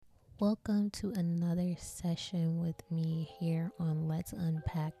Welcome to another session with me here on Let's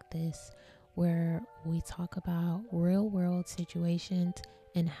Unpack This, where we talk about real world situations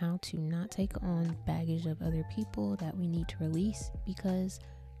and how to not take on baggage of other people that we need to release, because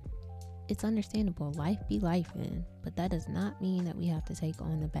it's understandable. Life be life in, but that does not mean that we have to take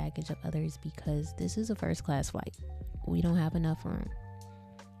on the baggage of others, because this is a first class flight. We don't have enough room.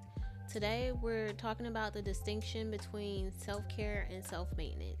 Today, we're talking about the distinction between self-care and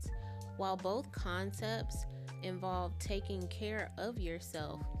self-maintenance. While both concepts involve taking care of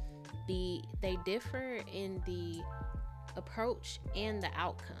yourself, they differ in the approach and the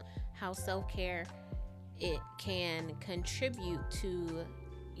outcome. How self-care, it can contribute to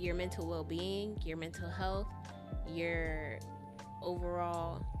your mental well-being, your mental health, your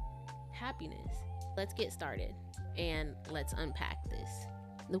overall happiness. Let's get started and let's unpack this.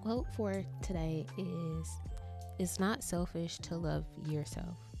 The quote for today is, "It's not selfish to love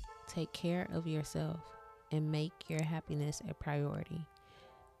yourself. Take care of yourself and make your happiness a priority.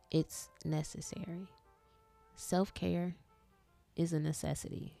 It's necessary. Self-care is a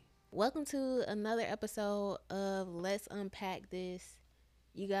necessity." Welcome to another episode of Let's Unpack This.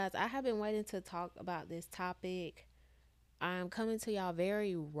 You guys, I have been waiting to talk about this topic. I'm coming to y'all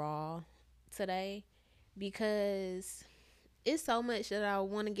very raw today because it's so much that I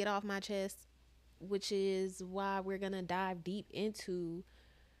want to get off my chest, which is why we're going to dive deep into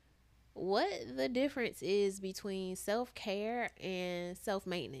what the difference is between self-care and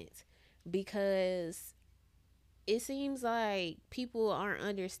self-maintenance, because it seems like people aren't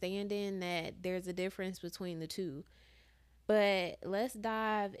understanding that there's a difference between the two. But let's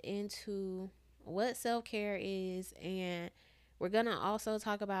dive into what self-care is, and we're going to also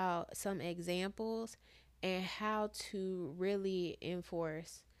talk about some examples and how to really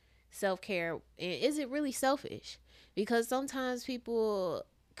enforce self-care. And is it really selfish? Because sometimes people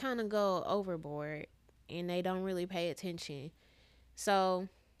kind of go overboard and they don't really pay attention. So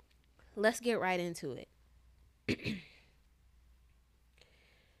let's get right into it.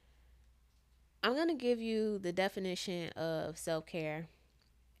 I'm going to give you the definition of self-care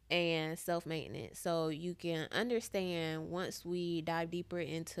and self-maintenance so you can understand, once we dive deeper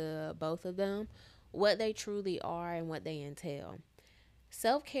into both of them, what they truly are and what they entail.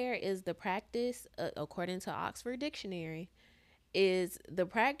 Self-care is the practice, according to Oxford Dictionary, is the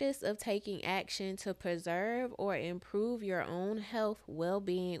practice of taking action to preserve or improve your own health,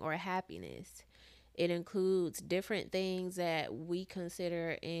 well-being, or happiness. It includes different things that we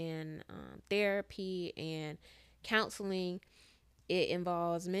consider in therapy and counseling. It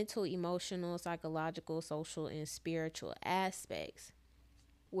involves mental, emotional, psychological, social, and spiritual aspects.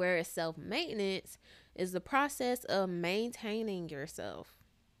 Whereas self-maintenance is the process of maintaining yourself.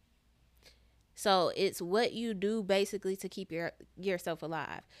 So it's what you do basically to keep yourself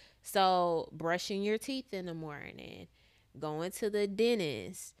alive. So brushing your teeth in the morning, going to the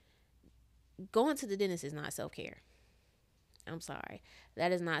dentist. Going to the dentist is not self-care. I'm sorry.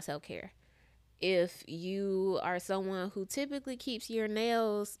 That is not self-care. If you are someone who typically keeps your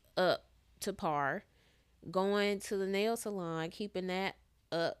nails up to par, going to the nail salon, keeping that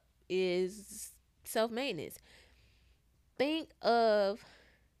up is self-maintenance. Think of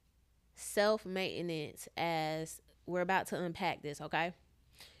self-maintenance as, we're about to unpack this, okay?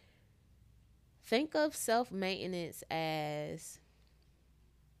 Think of self-maintenance as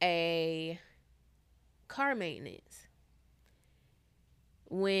a car maintenance.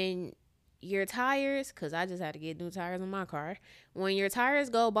 When your tires, because I just had to get new tires on my car, when your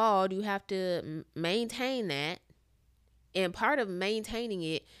tires go bald, you have to maintain that. And part of maintaining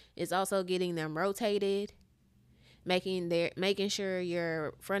it is also getting them rotated, making sure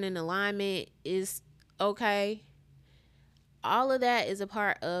your front end alignment is okay. All of that is a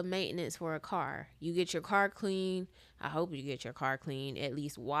part of maintenance for a car. You get your car clean. I hope you get your car clean, at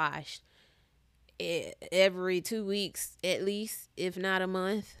least washed every 2 weeks, at least, if not a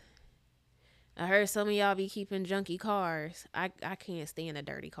month. I heard some of y'all be keeping junky cars. I can't stand a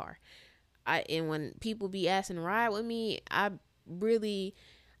dirty car. And when people be asking to ride with me, I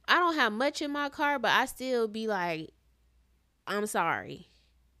don't have much in my car, but I still be like, I'm sorry,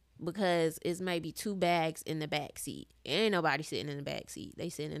 because it's maybe 2 bags in the back seat. Ain't nobody sitting in the back seat. They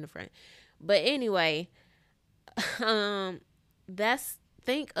sitting in the front. But anyway,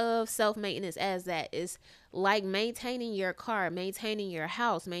 think of self-maintenance as that. It's like maintaining your car, maintaining your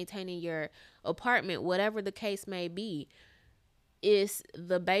house, maintaining your apartment, whatever the case may be. It's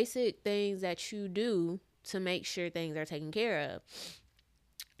the basic things that you do to make sure things are taken care of.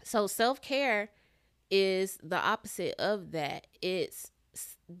 So self-care is the opposite of that.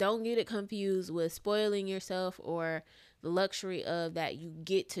 Don't get it confused with spoiling yourself or the luxury of that you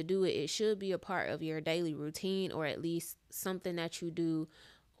get to do it. It should be a part of your daily routine, or at least something that you do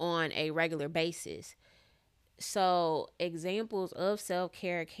on a regular basis. So, examples of self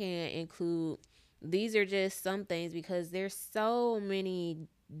care can include, these are just some things because there's so many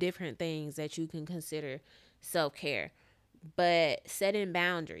different things that you can consider self care, but setting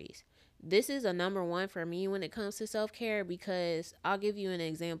boundaries. This is a number one for me when it comes to self care, because I'll give you an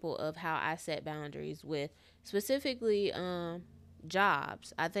example of how I set boundaries with specifically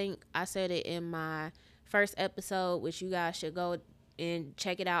jobs. I think I said it in my first episode, which you guys should go and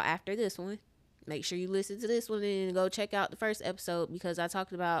check it out after this one. Make sure you listen to this one and go check out the first episode, because I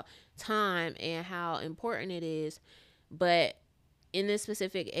talked about time and how important it is. But in this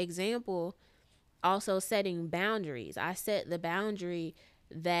specific example, also setting boundaries. I set the boundary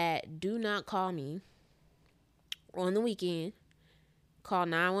that do not call me on the weekend. Call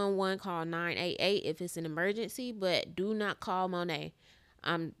 911, call 988 if it's an emergency, but do not call Monet.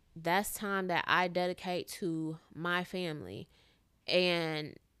 That's time that I dedicate to my family.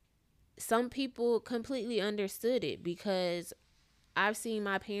 And some people completely understood it, because I've seen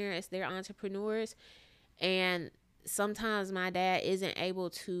my parents, they're entrepreneurs, and sometimes my dad isn't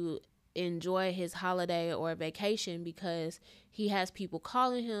able to enjoy his holiday or vacation because he has people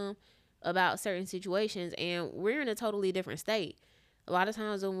calling him about certain situations, and we're in a totally different state. A lot of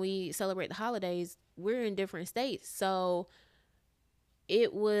times when we celebrate the holidays, we're in different states. So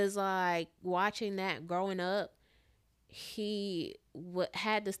it was like watching that growing up. He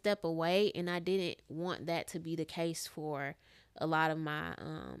had to step away, and I didn't want that to be the case for a lot of my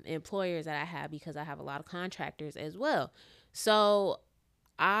employers that I have, because I have a lot of contractors as well. So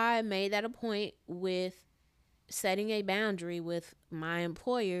I made that a point with setting a boundary with my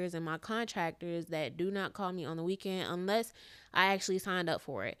employers and my contractors that do not call me on the weekend unless I actually signed up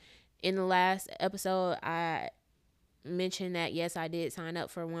for it. In the last episode, I mentioned that yes, I did sign up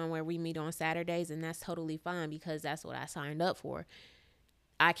for one where we meet on Saturdays, and that's totally fine because that's what I signed up for.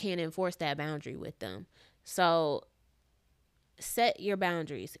 I can't enforce that boundary with them. So set your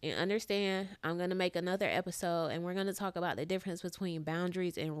boundaries and understand. I'm going to make another episode and we're going to talk about the difference between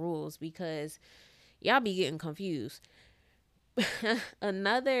boundaries and rules, because y'all be getting confused.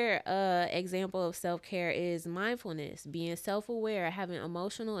 Another example of self-care is mindfulness, being self-aware, having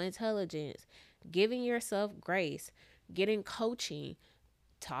emotional intelligence, giving yourself grace, getting coaching,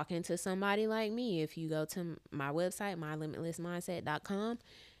 talking to somebody like me. If you go to my website, mylimitlessmindset.com,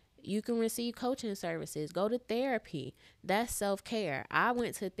 you can receive coaching services. Go to therapy. That's self-care. I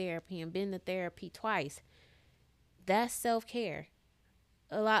went to therapy and been to therapy twice. That's self-care.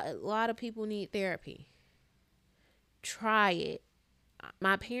 A lot of people need therapy. Try it.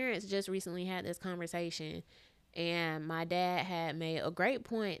 My parents just recently had this conversation, and my dad had made a great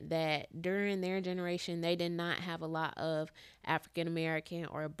point that during their generation, they did not have a lot of African American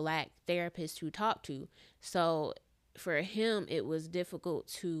or Black therapists to talk to. So for him, it was difficult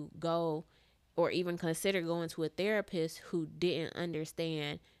to go or even consider going to a therapist who didn't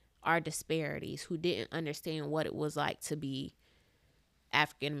understand our disparities, who didn't understand what it was like to be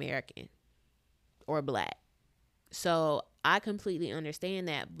African American or Black. So I completely understand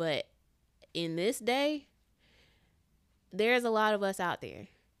that. But in this day, there's a lot of us out there.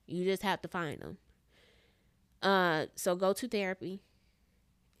 You just have to find them. So go to therapy.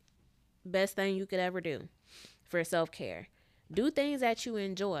 Best thing you could ever do for self-care. Do things that you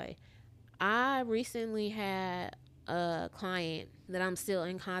enjoy. I recently had a client that I'm still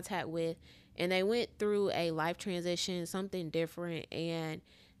in contact with, and they went through a life transition, something different, and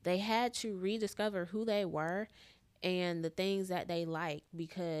they had to rediscover who they were and the things that they like,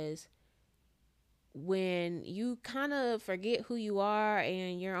 because when you kind of forget who you are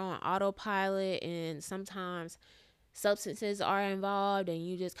and you're on autopilot, and sometimes substances are involved and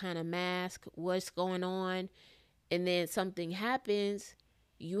you just kind of mask what's going on, and then something happens,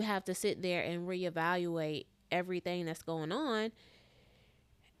 you have to sit there and reevaluate everything that's going on,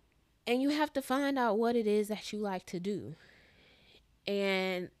 and you have to find out what it is that you like to do.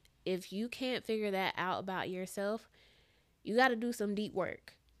 And if you can't figure that out about yourself, you got to do some deep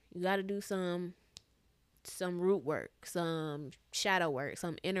work. You got to do some root work, some shadow work,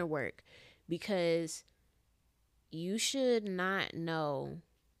 some inner work, because you should not know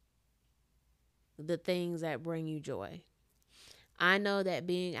the things that bring you joy. I know that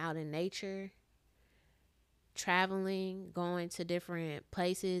being out in nature, traveling, going to different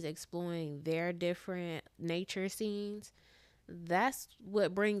places, exploring their different nature scenes, that's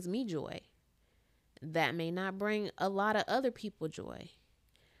what brings me joy. That may not bring a lot of other people joy,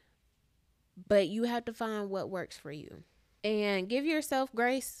 but you have to find what works for you. And give yourself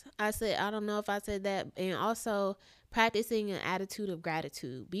grace. I don't know if I said that. And also practicing an attitude of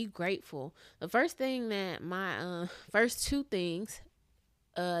gratitude. Be grateful. The first thing that my first two things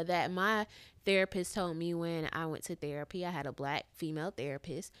that my therapist told me when I went to therapy, I had a black female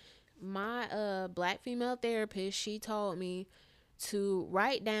therapist. My black female therapist, she told me to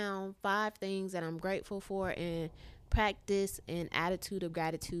write down 5 things that I'm grateful for and practice an attitude of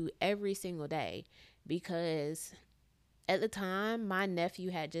gratitude every single day, because at the time my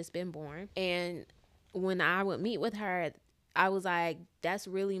nephew had just been born, and when I would meet with her, I was like, that's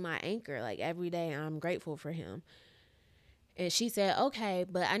really my anchor. Like every day I'm grateful for him. And she said, okay,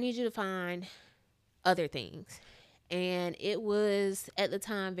 but I need you to find other things. And it was at the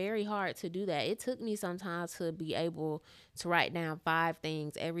time very hard to do that. It took me some time to be able to write down 5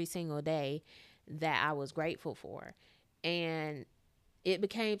 things every single day that I was grateful for. And it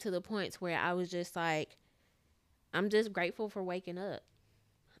became to the points where I was just like, I'm just grateful for waking up.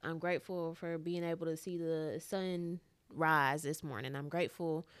 I'm grateful for being able to see the sun rise this morning. I'm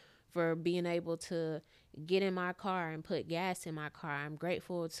grateful for being able to get in my car and put gas in my car. I'm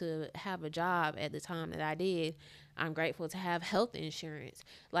grateful to have a job at the time that I did. I'm grateful to have health insurance.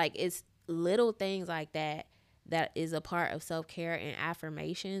 Like, it's little things like that that is a part of self-care and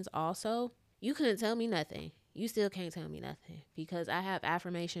affirmations also. You couldn't tell me nothing. You still can't tell me nothing, because I have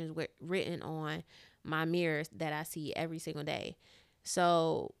affirmations written on my mirrors that I see every single day.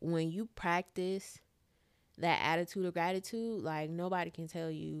 So when you practice that attitude of gratitude, like, nobody can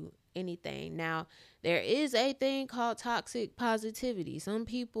tell you anything. Now, there is a thing called toxic positivity. Some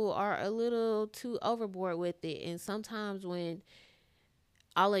people are a little too overboard with it. And sometimes when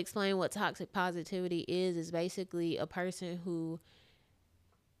I'll explain what toxic positivity is basically a person who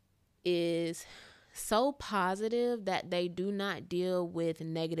is so positive that they do not deal with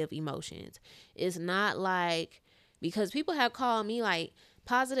negative emotions. It's not like, because people have called me like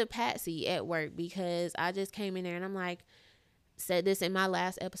positive Patsy at work, because I just came in there and I'm like, said this in my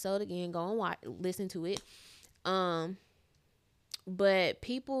last episode again, go and watch, listen to it. But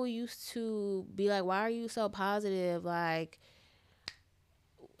people used to be like, why are you so positive? Like,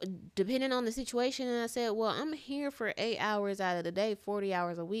 depending on the situation. And I said, well, I'm here for 8 hours out of the day, 40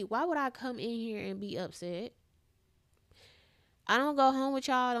 hours a week. Why would I come in here and be upset? I don't go home with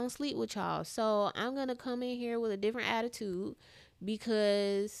y'all. I don't sleep with y'all. So I'm going to come in here with a different attitude,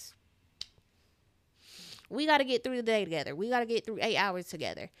 because we got to get through the day together. We got to get through 8 hours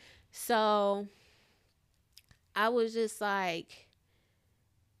together. So I was just like,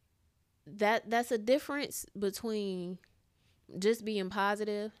 that's a difference between just being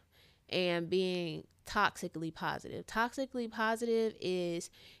positive and being toxically positive. Toxically positive is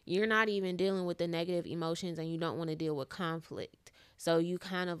you're not even dealing with the negative emotions and you don't want to deal with conflict. So you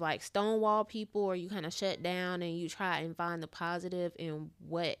kind of like stonewall people, or you kind of shut down and you try and find the positive in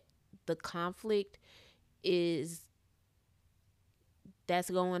what the conflict is that's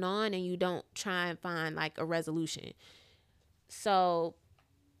going on, and you don't try and find like a resolution. So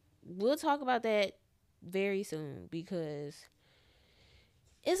we'll talk about that very soon, because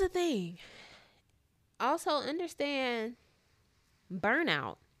it's a thing. Also, understand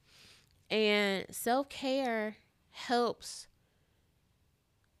burnout, and self-care helps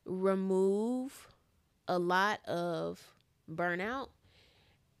remove a lot of burnout.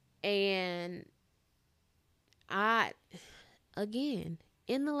 And I, again,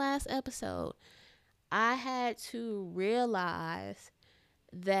 in the last episode, I had to realize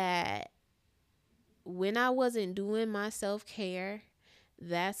that when I wasn't doing my self-care,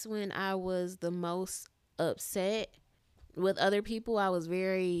 that's when I was the most upset with other people. I was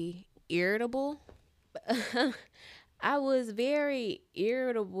very irritable. I was very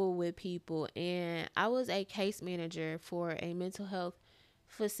irritable with people, and I was a case manager for a mental health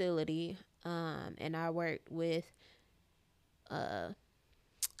facility, and I worked with uh,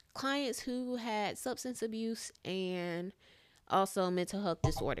 clients who had substance abuse and also mental health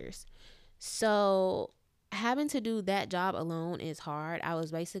disorders. So having to do that job alone is hard. I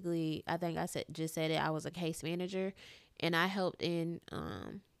was basically, I think I said it, I was a case manager, and I helped in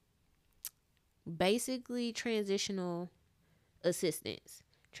basically transitional assistance,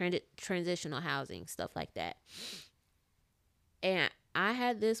 transitional housing, stuff like that. And I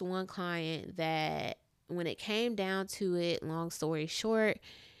had this one client that, when it came down to it, long story short,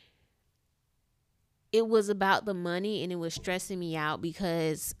 it was about the money, and it was stressing me out,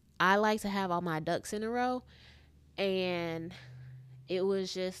 because I like to have all my ducks in a row. And it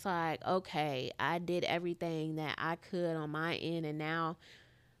was just like, okay, I did everything that I could on my end, and now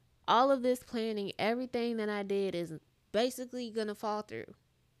all of this planning, everything that I did is basically gonna fall through.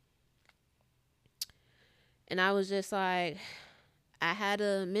 And I was just like, I had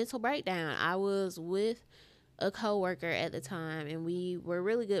a mental breakdown. I was with a coworker at the time, and we were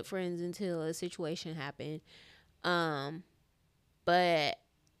really good friends until a situation happened. Um, but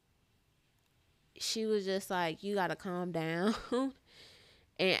she was just like, you gotta calm down.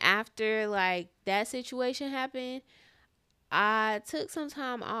 And after like that situation happened, I took some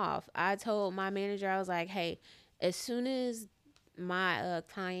time off. I told my manager, I was like, hey, as soon as my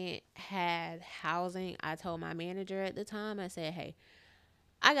client had housing, I told my manager at the time, I said, hey,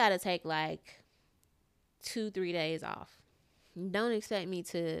 I gotta take like 2-3 days off. Don't expect me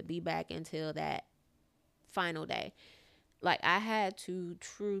to be back until that final day. Like, I had to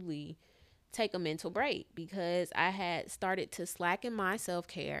truly take a mental break because I had started to slacken my self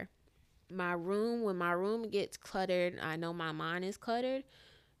care. When my room gets cluttered, I know my mind is cluttered.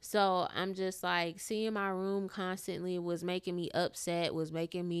 So I'm just like, seeing my room constantly was making me upset, was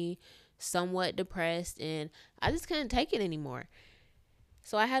making me somewhat depressed, and I just couldn't take it anymore.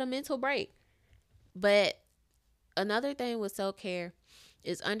 So I had a mental break. But another thing with self care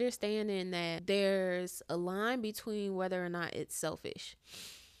is understanding that there's a line between whether or not it's selfish.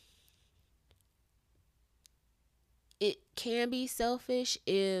 It can be selfish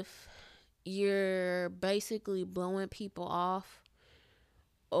if you're basically blowing people off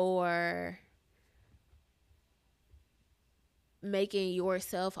or making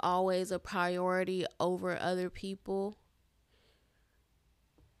yourself always a priority over other people.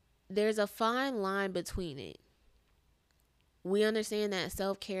 There's a fine line between it. We understand that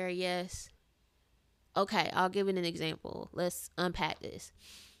self care, yes. Okay, I'll give it an example. Let's unpack this.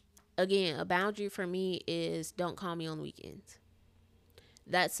 Again, a boundary for me is don't call me on the weekends.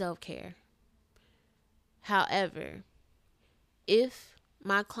 That's self care. However, if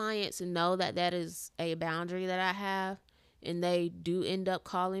my clients know that that is a boundary that I have and they do end up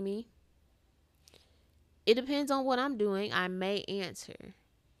calling me, it depends on what I'm doing. I may answer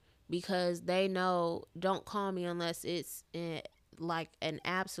because they know don't call me unless it's like an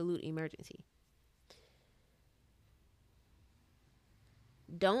absolute emergency.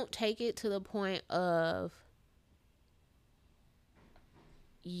 Don't take it to the point of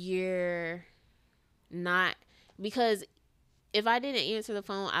you're not, because if I didn't answer the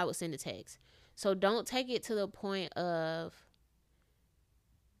phone, I would send a text. So don't take it to the point of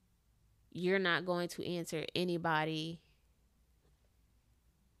you're not going to answer anybody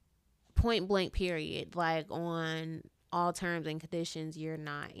point blank period, like on all terms and conditions you're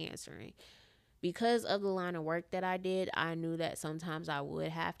not answering. Because of the line of work that I did, I knew that sometimes I would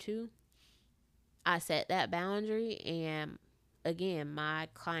have to. I set that boundary, and again, my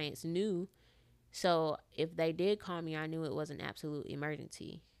clients knew. So if they did call me, I knew it was an absolute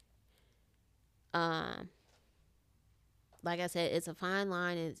emergency. Um, like I said, it's a fine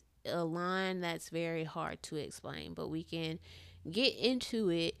line. It's a line that's very hard to explain, but we can get into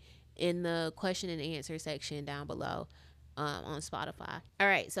it in the question and answer section down below on Spotify. All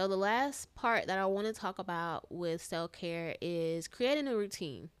right, so the last part that I want to talk about with self care is creating a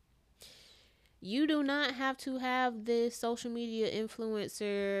routine. You do not have to have this social media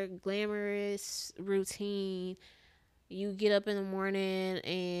influencer glamorous routine. You get up in the morning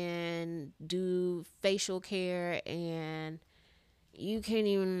and do facial care, and you can't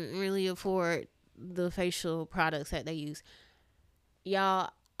even really afford the facial products that they use. Y'all,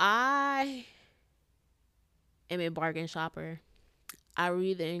 I am a bargain shopper. I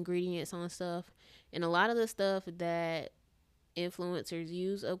read the ingredients on stuff, and a lot of the stuff that influencers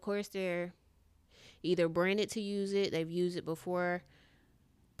use, of course, they're either branded to use it, they've used it before,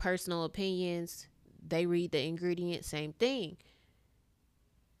 personal opinions, they read the ingredients, same thing.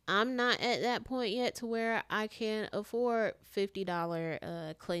 I'm not at that point yet to where I can afford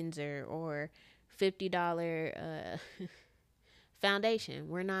 $50 cleanser or $50 foundation.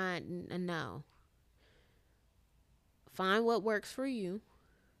 We're not, no. Find what works for you,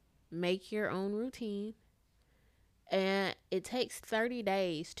 make your own routine, and it takes 30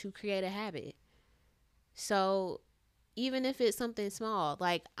 days to create a habit. So even if it's something small,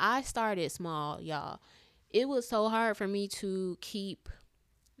 like I started small, y'all. It was so hard for me to keep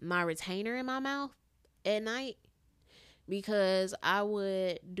my retainer in my mouth at night because I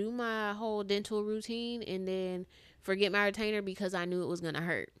would do my whole dental routine and then forget my retainer because I knew it was going to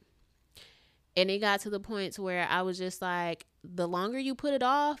hurt. And it got to the point to where I was just like, the longer you put it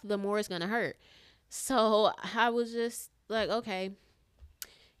off, the more it's going to hurt. So I was just like, okay,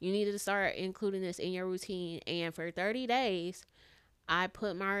 you needed to start including this in your routine. And for 30 days, I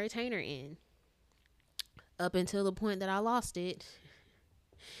put my retainer in up until the point that I lost it.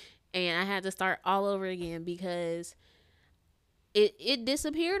 And I had to start all over again because it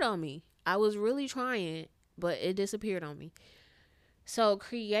disappeared on me. I was really trying, but it disappeared on me. So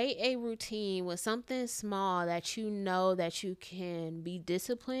create a routine with something small that you know that you can be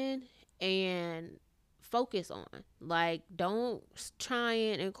disciplined and focus on. Like, don't try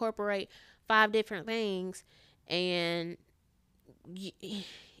and incorporate 5 different things and you,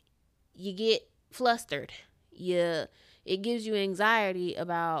 you get flustered. You It gives you anxiety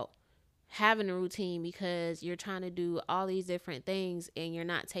about having a routine because you're trying to do all these different things and you're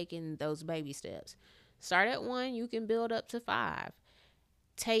not taking those baby steps. Start at 1, you can build up to 5.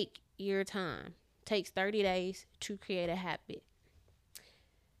 Take your time. Takes 30 days to create a habit.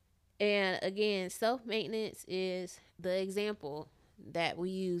 And again, self maintenance is the example that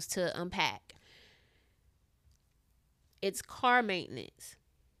we use to unpack. It's car maintenance.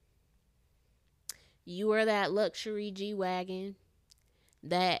 You are that luxury G Wagon,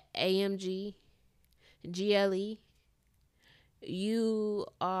 that AMG, GLE. You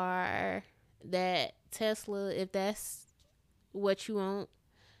are that Tesla, if that's what you want.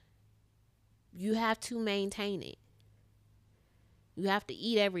 You have to maintain it. You have to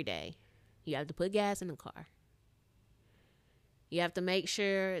eat every day. You have to put gas in the car. You have to make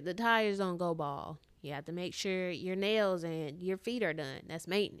sure the tires don't go bald. You have to make sure your nails and your feet are done. That's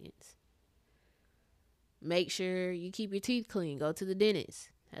maintenance. Make sure you keep your teeth clean. Go to the dentist.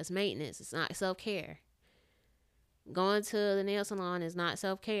 That's maintenance. It's not self-care. Going to the nail salon is not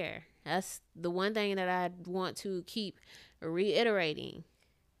self-care. That's the one thing that I want to keep reiterating.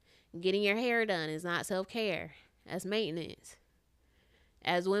 Getting your hair done is not self-care. That's maintenance.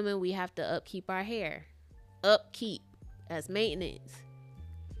 As women, we have to upkeep our hair. Upkeep. That's maintenance.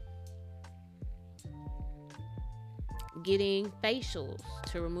 Getting facials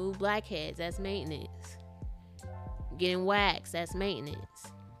to remove blackheads. That's maintenance. Getting wax. That's maintenance.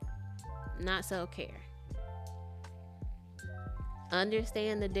 Not self-care.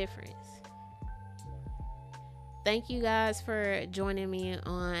 Understand the difference. Thank you guys for joining me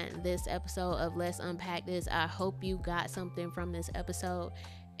on this episode of Let's Unpack This. I hope you got something from this episode.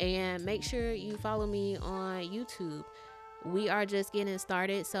 And make sure you follow me on YouTube. We are just getting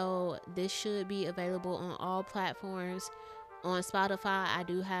started, so this should be available on all platforms. On Spotify, I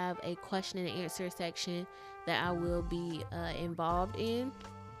do have a question and answer section that I will be involved in.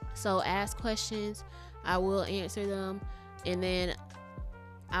 So ask questions. I will answer them. And then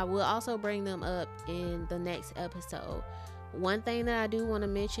I will also bring them up in the next episode. One thing that I do want to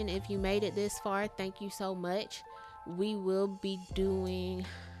mention, if you made it this far, thank you so much. We will be doing,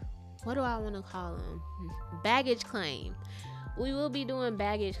 what do I want to call them? Baggage claim. We will be doing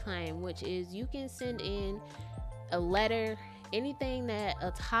baggage claim, which is you can send in a letter, anything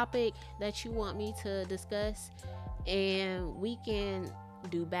a topic that you want me to discuss, and we can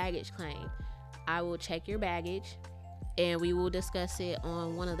do baggage claim. I will check your baggage and we will discuss it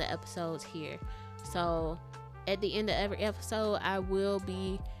on one of the episodes here. So at the end of every episode, I will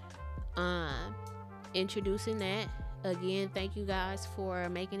be introducing that. Again, thank you guys for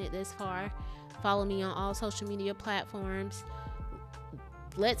making it this far. Follow me on all social media platforms.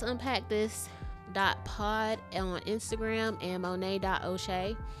 Let's Unpack This .pod on Instagram and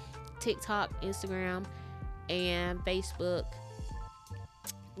monet.o'shea, TikTok, Instagram, and Facebook.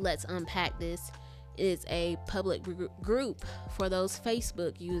 Let's Unpack This is a public group for those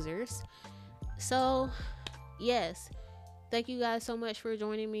Facebook users. So yes, thank you guys so much for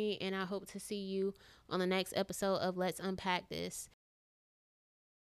joining me, and I hope to see you on the next episode of Let's Unpack This.